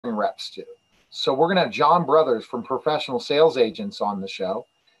manufacturing reps too. So we're going to have John Brothers from Professional Sales Agents on the show,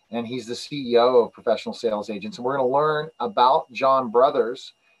 and he's the CEO of Professional Sales Agents. And we're going to learn about John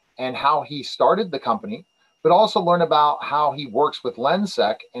Brothers and how he started the company, but also learn about how he works with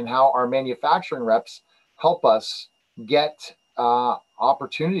Lensec and how our manufacturing reps help us get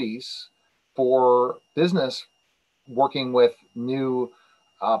opportunities for business working with new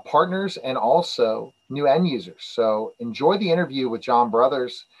partners and also new end users. So enjoy the interview with John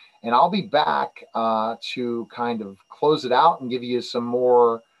Brothers, and I'll be back to kind of close it out and give you some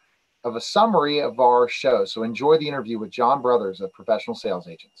more of a summary of our show. So enjoy the interview with John Brothers of Professional Sales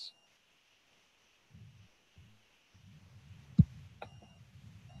Agents.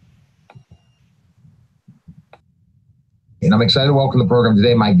 And I'm excited to welcome to the program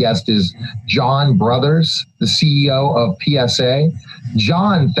today. My guest is John Brothers, the CEO of PSA.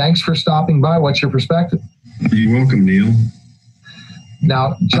 John, thanks for stopping by. What's your perspective? You're welcome, Neil.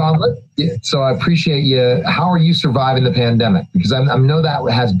 Now, John, so I appreciate you. How are you surviving the pandemic? Because I know that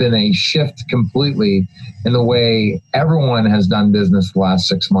has been a shift completely in the way everyone has done business the last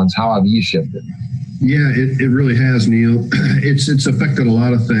 6 months. How have you shifted? Yeah, it really has, Neil. It's affected a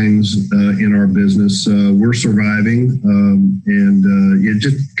lot of things in our business. We're surviving, and it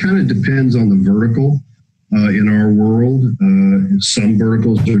just kind of depends on the vertical in our world. Some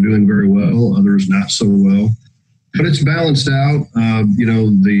verticals are doing very well, others not so well. But it's balanced out.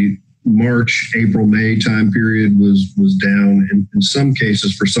 The March, April, May time period was down in some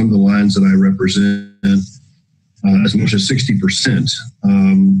cases for some of the lines that I represent. As much as 60%.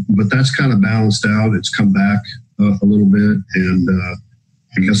 But that's kind of balanced out. It's come back a little bit. And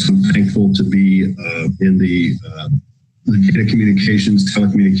I guess I'm thankful to be in the data communications,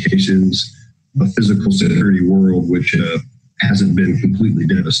 telecommunications, physical security world, which hasn't been completely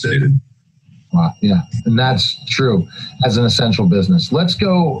devastated. Wow, yeah, and that's true as an essential business. Let's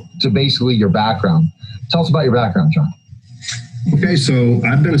go to basically your background. Tell us about your background, John. Okay, so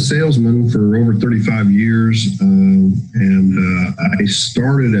I've been a salesman for over 35 years, and I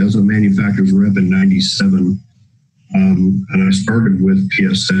started as a manufacturer's rep in '97, and I started with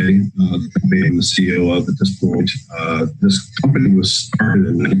PSA, being the CEO of at this point. This company was started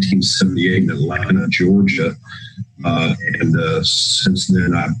in 1978 in Atlanta, Georgia, and since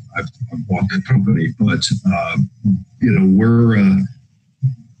then I've bought the company. But we're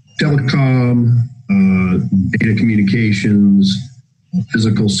telecom, data communications,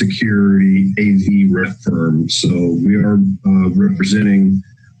 physical security, AV rep firm. So we are representing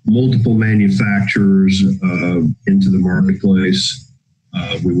multiple manufacturers into the marketplace.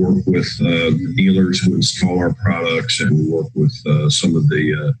 We work with dealers who install our products, and we work with some of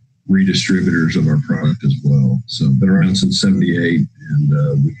the redistributors of our product as well. So been around since '78,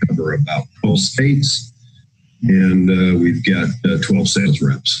 and we cover about 12 states, and we've got 12 sales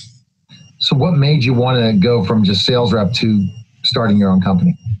reps. So what made you want to go from just sales rep to starting your own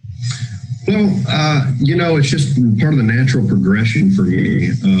company? Well, it's just part of the natural progression for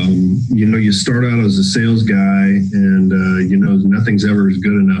me. You start out as a sales guy, and, nothing's ever as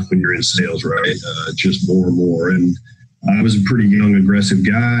good enough when you're in sales, right? Just more and more. And I was a pretty young, aggressive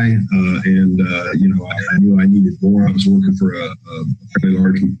guy, and I knew I needed more. I was working for a fairly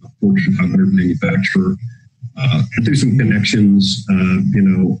large Fortune 500 manufacturer. Through some connections,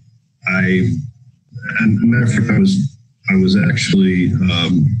 matter of fact, I was actually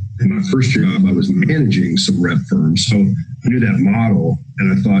in my first job, I was managing some rep firms, so I knew that model,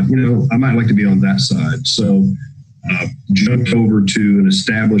 and I thought, I might like to be on that side. So jumped over to an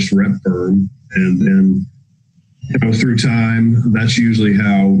established rep firm, and then through time, that's usually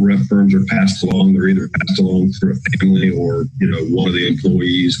how rep firms are passed along. They're either passed along through a family, or one of the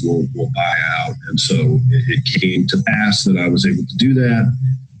employees will buy out. And so it came to pass that I was able to do that,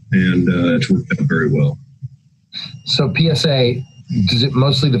 and it's worked out very well. So PSA, is it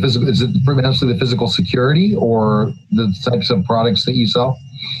mostly the physical security, or the types of products that you sell?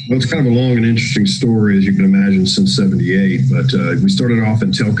 Well, it's kind of a long and interesting story, as you can imagine, since '78. But we started off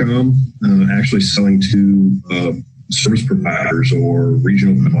in telecom, actually selling to service providers or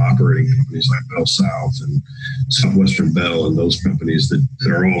regional operating companies like Bell South and Southwestern Bell, and those companies that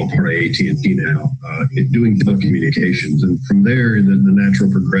are all part of AT&T now, doing telecommunications. And from there, the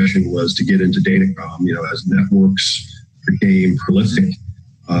natural progression was to get into datacom. As networks became prolific,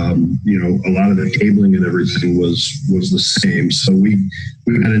 a lot of the cabling and everything was the same. So we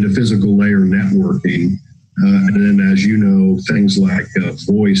got into physical layer networking. And then, as you know, things like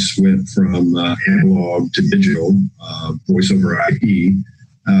voice went from analog to digital, voice over IP.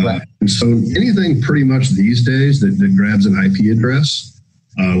 Right. And so anything pretty much these days that grabs an IP address,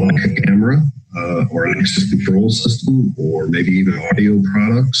 like a camera, or an access control system, or maybe even audio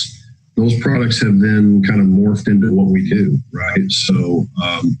products. Those products have then kind of morphed into what we do, right? So,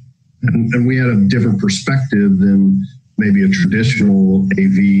 and we had a different perspective than maybe a traditional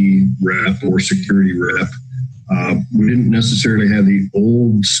AV rep or security rep. We didn't necessarily have the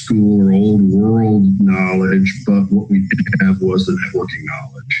old school or old world knowledge, but what we did have was the networking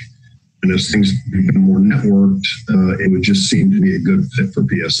knowledge. And as things become more networked, it would just seem to be a good fit for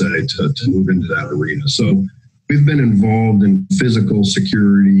PSA to move into that arena. So we've been involved in physical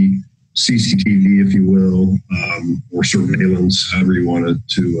security, CCTV, if you will, or surveillance, however you wanted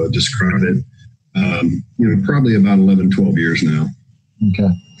to describe it, probably about 11, 12 years now. Okay.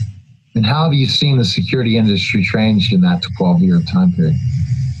 And how have you seen the security industry change in that 12-year time period?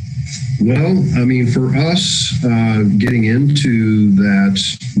 Well, I mean, for us, getting into that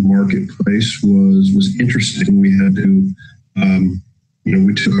marketplace was interesting. We had to,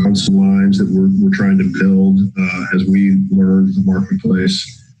 we took on some lines that we're trying to build as we learned the marketplace.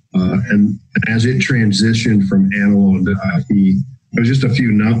 And as it transitioned from analog to IP, it was just a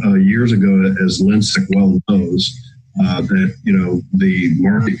few years ago, as Lensec well knows, that, the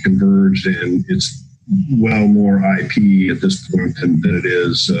market converged and it's well more IP at this point than it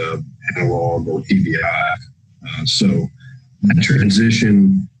is analog or TVI. So that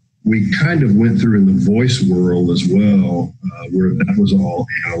transition, we kind of went through in the voice world as well, where that was all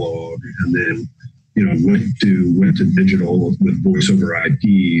analog, and then went to digital with voice over IP.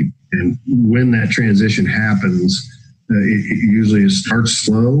 And when that transition happens, it usually starts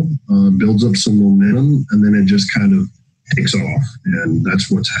slow, builds up some momentum, and then it just kind of takes off. And that's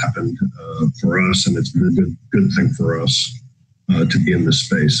what's happened for us, and it's been a good thing for us to be in this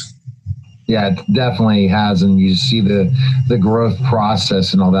space. Yeah, it definitely has, and you see the growth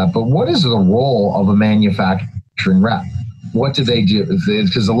process and all that. But what is the role of a manufacturing rep? What do they do?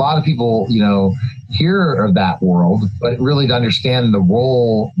 Because a lot of people, hear of that world, but really to understand the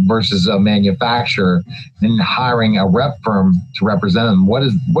role versus a manufacturer and hiring a rep firm to represent them, what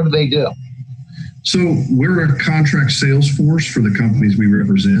do they do? So we're a contract sales force for the companies we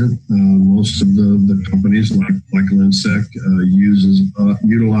represent. Most of the companies, like Lensec,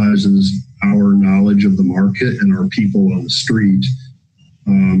 utilizes our knowledge of the market and our people on the street.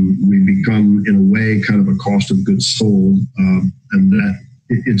 We become, in a way, kind of a cost of goods sold, and that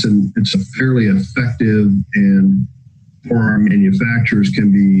it's a fairly effective, and for our manufacturers can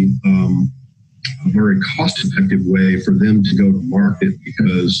be a very cost-effective way for them to go to market,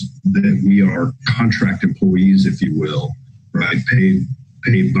 because then we are contract employees, if you will, right?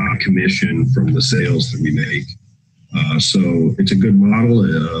 Paid by commission from the sales that we make. So it's a good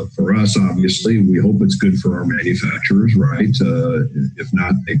model for us. Obviously, we hope it's good for our manufacturers, right? If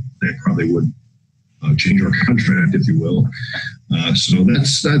not, they probably would change our contract, if you will. So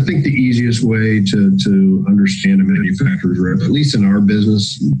that's, I think, the easiest way to understand a manufacturer's rep, at least in our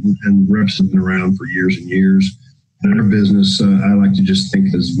business. And reps have been around for years and years. In our business, I like to just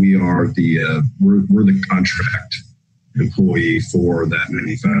think as we are we're the contract employee for that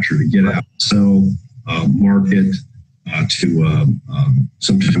manufacturer to get out, sell, market, to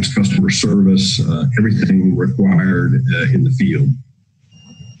sometimes customer service, everything required in the field.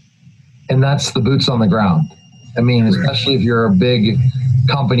 And that's the boots on the ground. I mean, especially if you're a big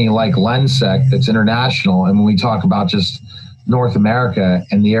company like Lensec that's international, and when we talk about just North America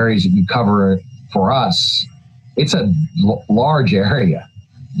and the areas that you cover for us, it's a large area,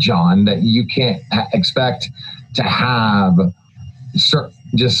 John, that you can't expect to have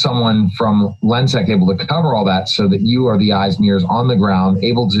just someone from Lensec able to cover all that, so that you are the eyes and ears on the ground,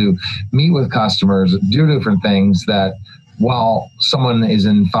 able to meet with customers, do different things that, while someone is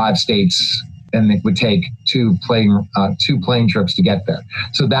in 5 states and it would take two plane trips to get there.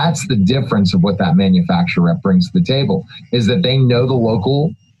 So that's the difference of what that manufacturer rep brings to the table, is that they know the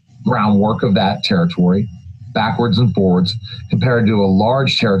local groundwork of that territory, backwards and forwards, compared to a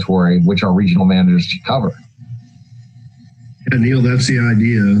large territory, which our regional managers should cover. Yeah, Neil, that's the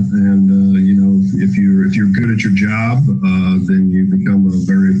idea. And, if you're good at your job, then you become a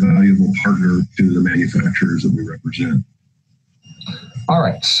very valuable partner to the manufacturers that we represent. All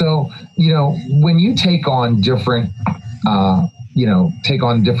right. So, when you take on different,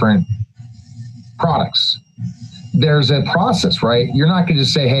 different products, there's a process, right? You're not going to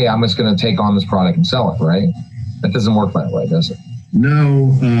just say, hey, I'm just going to take on this product and sell it, right? That doesn't work that way, does it?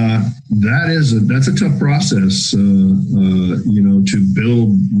 No, that's a tough process, to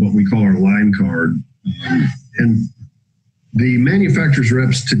build what we call our line card. And the manufacturer's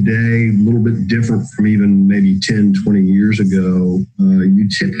reps today, a little bit different from even maybe 10, 20 years ago. You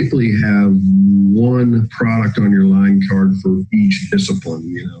typically have one product on your line card for each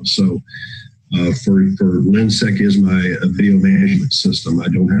discipline, So For Lensec is my video management system. I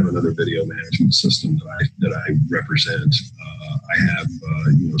don't have another video management system that I represent. I have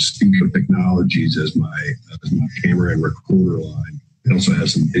Speaker Technologies as my camera and recorder line. It also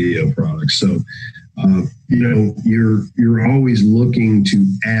has some video products. So you're always looking to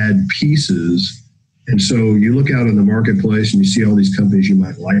add pieces, and so you look out in the marketplace and you see all these companies you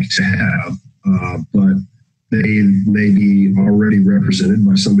might like to have, but they may be already represented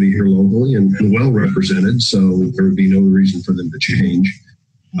by somebody here locally and well represented, so there would be no reason for them to change.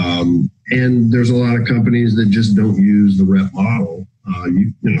 And there's a lot of companies that just don't use the rep model.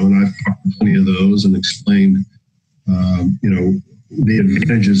 And I've talked to plenty of those and explained, the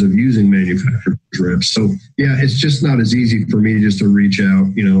advantages of using manufacturer's reps. So yeah, it's just not as easy for me just to reach out.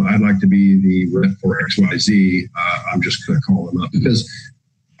 I'd like to be the rep for XYZ. I'm just going to call them up because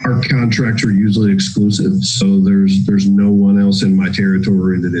our contracts are usually exclusive. So there's no one else in my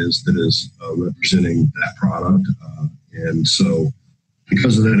territory that is representing that product. And so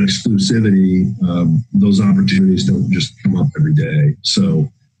because of that exclusivity, those opportunities don't just come up every day.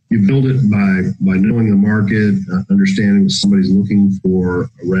 So you build it by knowing the market, understanding that somebody's looking for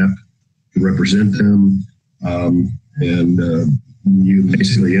a rep to represent them, and you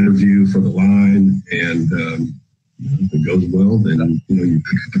basically interview for the line, and if it goes well, then you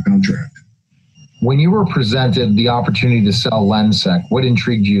pick up the contract. When you were presented the opportunity to sell Lensec, what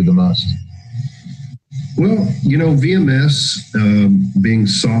intrigued you the most? Well, VMS being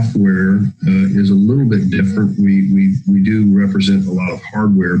software is a little bit different. We do represent a lot of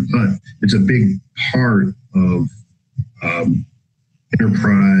hardware, but it's a big part of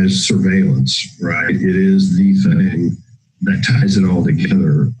enterprise surveillance, right? It is the thing that ties it all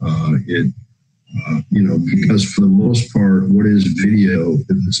together. Because for the most part, what is video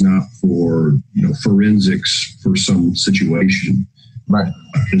if it's not for forensics for some situation? Right.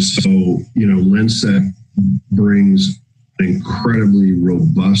 And so, Lensec brings an incredibly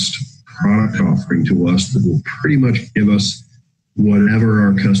robust product offering to us that will pretty much give us whatever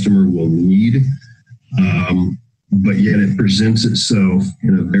our customer will need, but yet it presents itself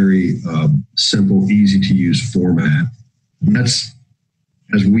in a very simple, easy-to-use format. And that's,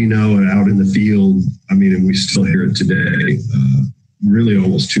 as we know out in the field, and we still hear it today, really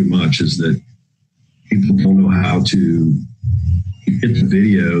almost too much, is that people don't know how to get the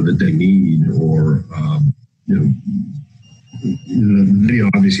video that they need, or the video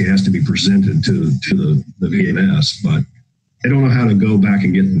obviously has to be presented to the VMS, but they don't know how to go back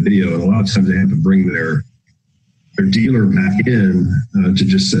and get the video. And a lot of times they have to bring their dealer back in to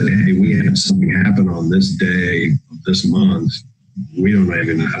just say, hey, we had something happen on this day of this month. We don't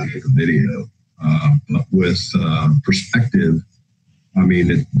even know how to get the video. But with Perspective,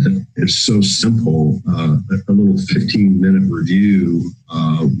 it's so simple. A little 15-minute review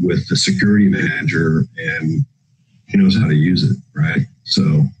with the security manager, and he knows how to use it, right?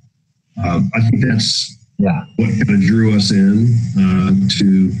 So I think that's what kind of drew us in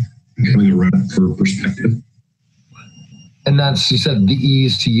to becoming a rep for Perspective. And that's, you said, the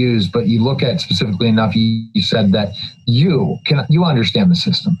ease to use, but you look at specifically enough, you said that you understand the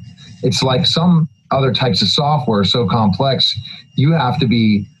system. It's like some other types of software so complex, you have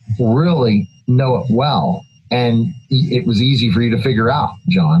to really know it well. And it was easy for you to figure out,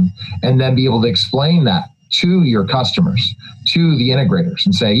 John, and then be able to explain that to your customers, to the integrators,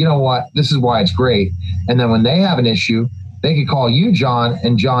 and say, you know what, this is why it's great. And then when they have an issue, they could call you, John,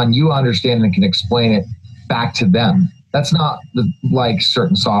 and John, you understand and can explain it back to them. That's not like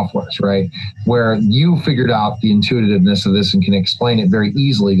certain softwares, right? Where you figured out the intuitiveness of this and can explain it very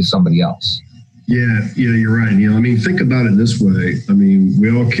easily to somebody else. Yeah, you're right, Neil. Think about it this way.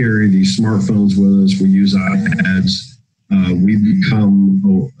 We all carry these smartphones with us. We use iPads. We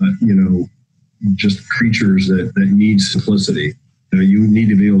become, just creatures that need simplicity. You need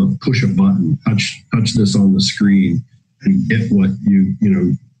to be able to push a button, touch this on the screen, and get what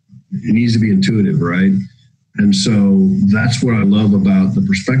it needs to be intuitive, right? And so that's what I love about the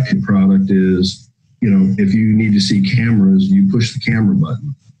Perspective product is, if you need to see cameras, you push the camera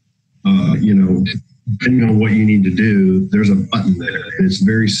button. Depending on what you need to do, there's a button there, and it's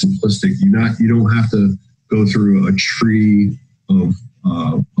very simplistic. You don't have to go through a tree of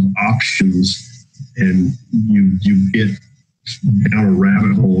options, and you get down a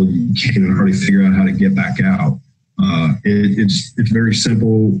rabbit hole. You can't hardly figure out how to get back out. It's very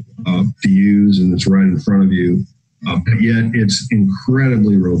simple to use, and it's right in front of you. But yet it's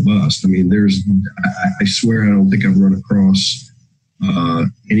incredibly robust. I swear I don't think I've run across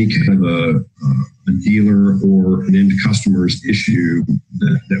any kind of a dealer or an end customer's issue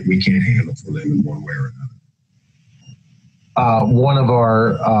that we can't handle for them in one way or another. one of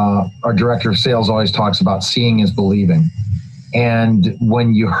our director of sales always talks about seeing is believing. And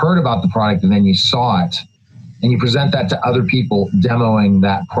when you heard about the product and then you saw it and you present that to other people demoing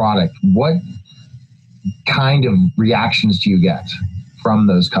that product, what kind of reactions do you get from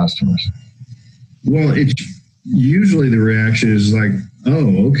those customers? Well, it's usually the reaction is like,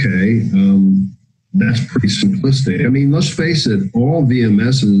 oh, okay, that's pretty simplistic. I mean, let's face it, all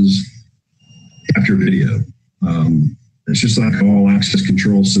VMSs capture video. It's just like all access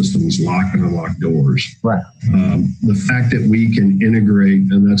control systems, lock and unlock doors. Right. The fact that we can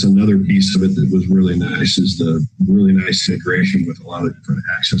integrate, and that's another piece of it that was really nice, is the really nice integration with a lot of different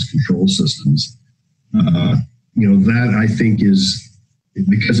access control systems. That I think is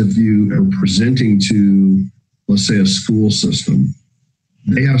because if you are presenting to, let's say, a school system,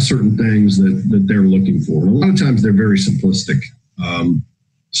 they have certain things that they're looking for. And a lot of times they're very simplistic.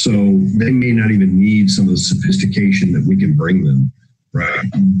 So they may not even need some of the sophistication that we can bring them, right?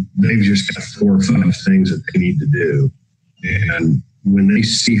 They've just got 4 or 5 things that they need to do. And when they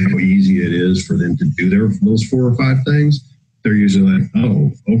see how easy it is for them to do those 4 or 5 things, they're usually like,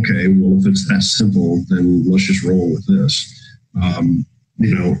 oh, okay, well, if it's that simple, then let's just roll with this.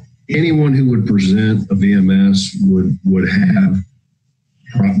 Anyone who would present a VMS would have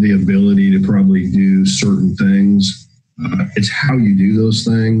the ability to probably do certain things. It's how you do those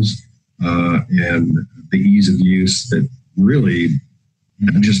things and the ease of use that really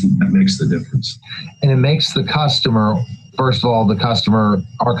that makes the difference. And it makes the customer, first of all, our customer,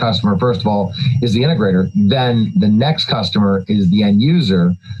 first of all, is the integrator. Then the next customer is the end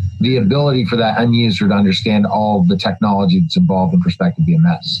user, the ability for that end user to understand all the technology that's involved in Perspective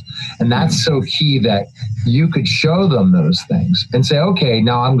VMS. And that's so key that you could show them those things and say, okay,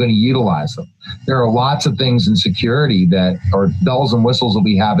 now I'm going to utilize them. There are lots of things in security that are bells and whistles that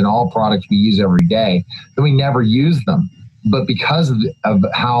we have in all products we use every day that we never use them. But because of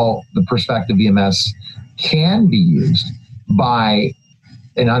how the Perspective VMS can be used by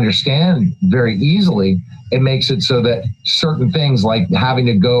and understand very easily, it makes it so that certain things like having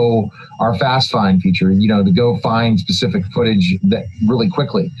to go, our fast find feature, to go find specific footage that really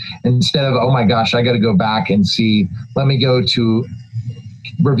quickly, instead of, oh my gosh, I got to go back and see, let me go to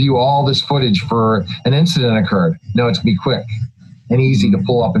review all this footage for an incident occurred. No, it's going to be quick and easy to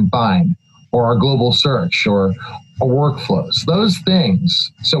pull up and find, or our global search or workflows, those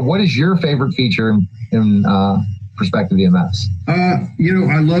things. So what is your favorite feature in Perspective VMS?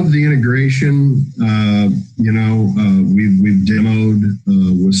 I love the integration. We've demoed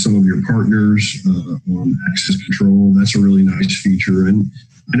with some of your partners on access control. That's a really nice feature. And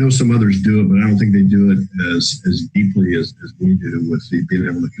I know some others do it, but I don't think they do it as deeply as we do with being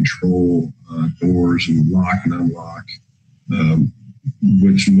able to control doors and lock and unlock,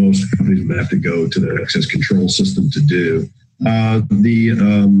 which most companies would have to go to the access control system to do.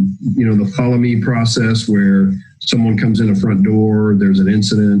 The follow me process where someone comes in a front door, there's an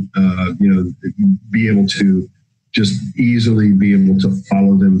incident, be able to just easily be able to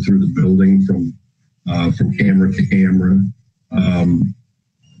follow them through the building from camera to camera. I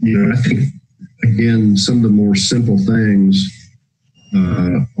think, again, some of the more simple things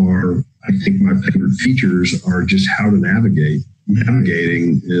are, I think my favorite features are just how to navigate.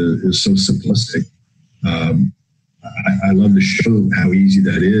 Navigating is so simplistic. I love to show how easy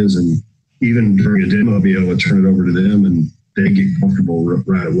that is, and even during a demo, be able to turn it over to them and they get comfortable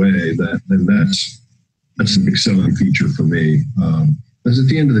right away. That's a big selling feature for me. Because at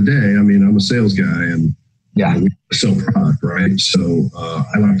the end of the day, I mean, I'm a sales guy and we sell product, right? So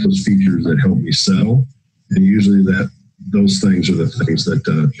I like those features that help me sell, and usually those things are the things that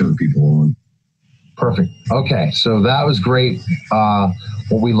turn people on. Perfect. Okay, so that was great.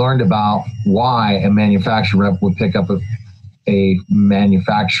 What we learned about why a manufacturer rep would pick up a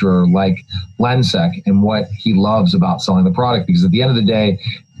manufacturer like Lensec and what he loves about selling the product. Because at the end of the day,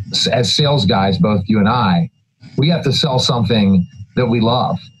 as sales guys, both you and I, we have to sell something that we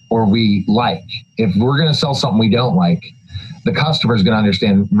love or we like. If we're going to sell something we don't like, the customer is going to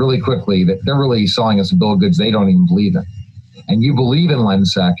understand really quickly that they're really selling us a bill of goods they don't even believe in. And you believe in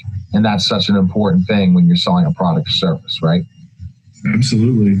Lensec, and that's such an important thing when you're selling a product or service, right?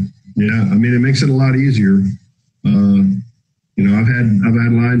 Absolutely. Yeah. I mean, it makes it a lot easier. I've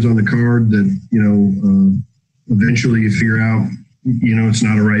had lines on the card that, eventually you figure out, it's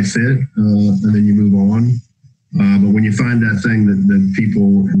not a right fit, and then you move on. But when you find that thing that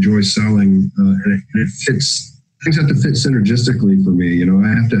people enjoy selling, and it fits, things have to fit synergistically for me.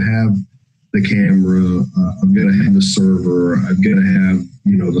 I have to have the camera, I've got to have the server, I've got to have,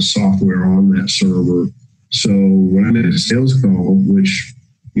 the software on that server. So when I'm in a sales call, which,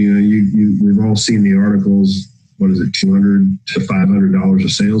 we've all seen the articles, what is it, $200 to $500 a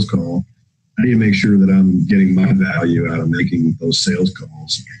sales call. I need to make sure that I'm getting my value out of making those sales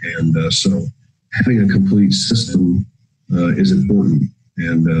calls. And so having a complete system is important.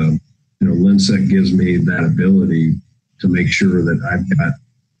 And, Lensec gives me that ability to make sure that I've got,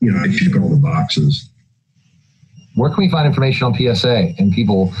 I check all the boxes. Where can we find information on PSA and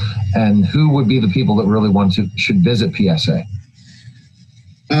people, and who would be the people that really should visit PSA?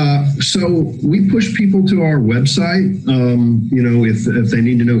 So we push people to our website, if they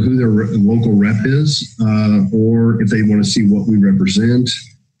need to know who their local rep is, or if they want to see what we represent,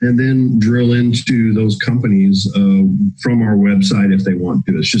 and then drill into those companies from our website if they want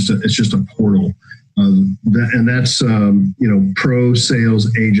to. It's just a portal, and that's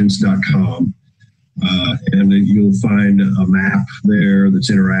prosalesagents.com. And then you'll find a map there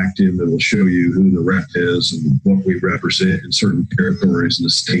that's interactive that will show you who the rep is and what we represent in certain territories and the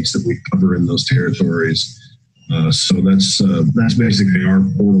states that we cover in those territories. So that's basically our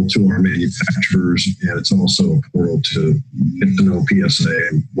portal to our manufacturers, and it's also a portal to get to know PSA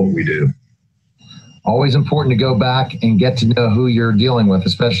and what we do. Always important to go back and get to know who you're dealing with,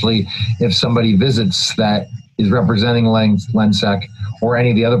 especially if somebody visits that is representing Lensec or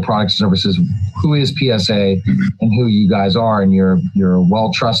any of the other products and services. Who is PSA and who you guys are, and you're a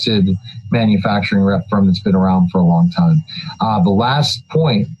well-trusted manufacturing rep firm that's been around for a long time. The last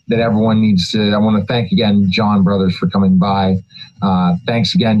point that everyone needs to, I want to thank again John Brothers for coming by.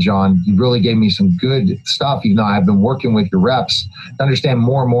 Thanks again, John. You really gave me some good stuff. Even though I've been working with your reps to understand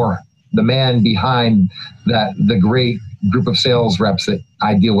more and more the man behind the great group of sales reps that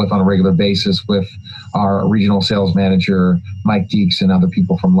I deal with on a regular basis with our regional sales manager, Mike Deeks, and other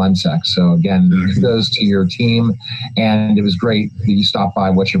people from Lensec. So again, kudos to your team, and it was great that you stopped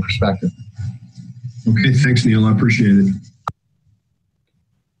by. What's your perspective? Okay, thanks, Neil. I appreciate it.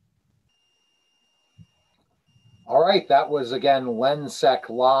 All right, that was again Lensec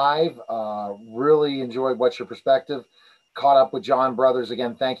Live. Really enjoyed What's Your Perspective. Caught up with John Brothers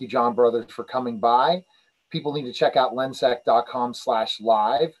again. Thank you, John Brothers, for coming by. People need to check out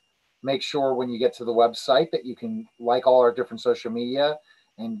lensec.com/live. Make sure when you get to the website that you can like all our different social media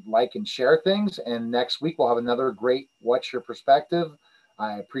and like and share things. And next week we'll have another great What's Your Perspective.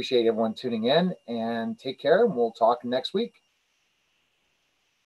 I appreciate everyone tuning in, and take care, and we'll talk next week.